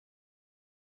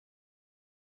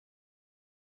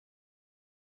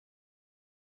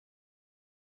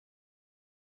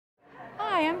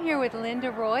Hi, I'm here with Linda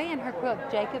Roy and her quilt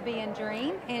JACOBEAN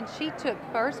DREAM, and she took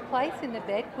first place in the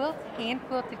Bed Quilts hand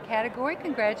quilted category.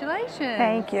 Congratulations.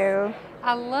 Thank you.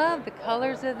 I love the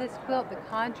colors of this quilt, the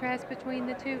contrast between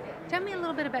the two. Tell me a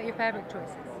little bit about your fabric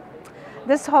choices.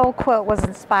 This whole quilt was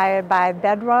inspired by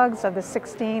bed rugs of the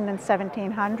 16 and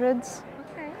 1700s.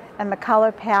 Okay. And the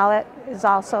color palette is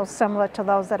also similar to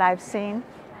those that I've seen.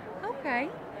 Okay.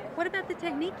 What about the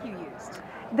technique you used?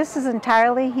 This is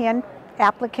entirely hand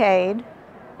appliqued,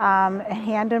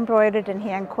 hand embroidered and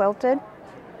hand quilted.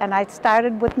 And I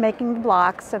started with making the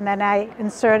blocks, and then I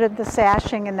inserted the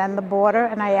sashing and then the border,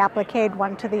 and I appliqued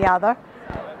one to the other.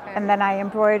 Okay. And then I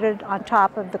embroidered on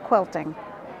top of the quilting.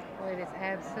 Well, it is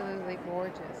absolutely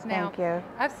gorgeous. Now, Thank you.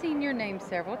 I've seen your name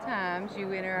several times.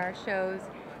 You enter our shows,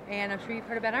 and I'm sure you've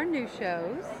heard about our new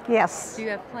shows. Yes. Do you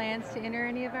have plans to enter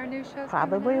any of our new shows?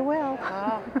 Probably will.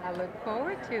 Oh, I look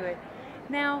forward to it.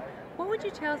 Now, what would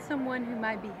you tell someone who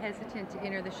might be hesitant to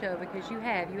enter the show? Because you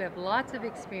have lots of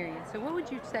experience. So what would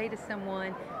you say to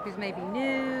someone who's maybe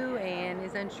new and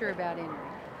is unsure about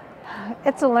entering?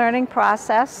 It's a learning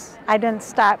process. I didn't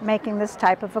start making this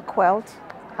type of a quilt.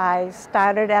 I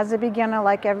started as a beginner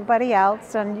like everybody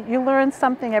else, and you learn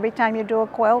something every time you do a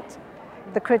quilt.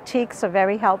 The critiques are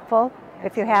very helpful.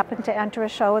 If you happen to enter a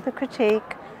show with a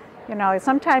critique, you know,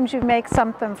 sometimes you make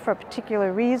something for a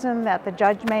particular reason that the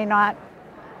judge may not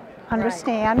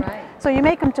understand. Right. So you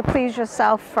make them to please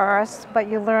yourself first, but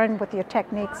you learn with your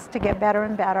techniques to get better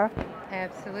and better.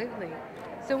 Absolutely.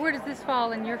 So where does this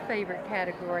fall in your favorite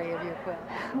category of your quilt?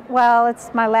 Well,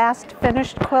 it's my last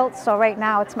finished quilt, so right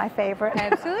now it's my favorite.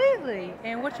 Absolutely.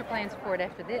 And what's your plans for it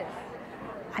after this?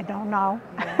 I don't know.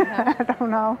 Yeah. I don't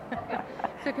know.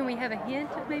 So can we have a hint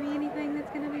of maybe anything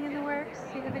that's going to be in the works?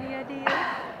 Do you have any ideas?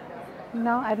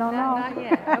 No, I don't know. Not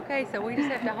yet. Okay, so we just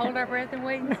have to hold our breath and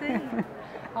wait and see.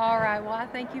 All right, well, I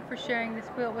thank you for sharing this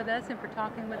quilt with us and for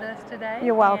talking with us today.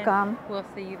 You're welcome. And we'll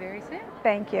see you very soon.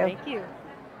 Thank you. Thank you.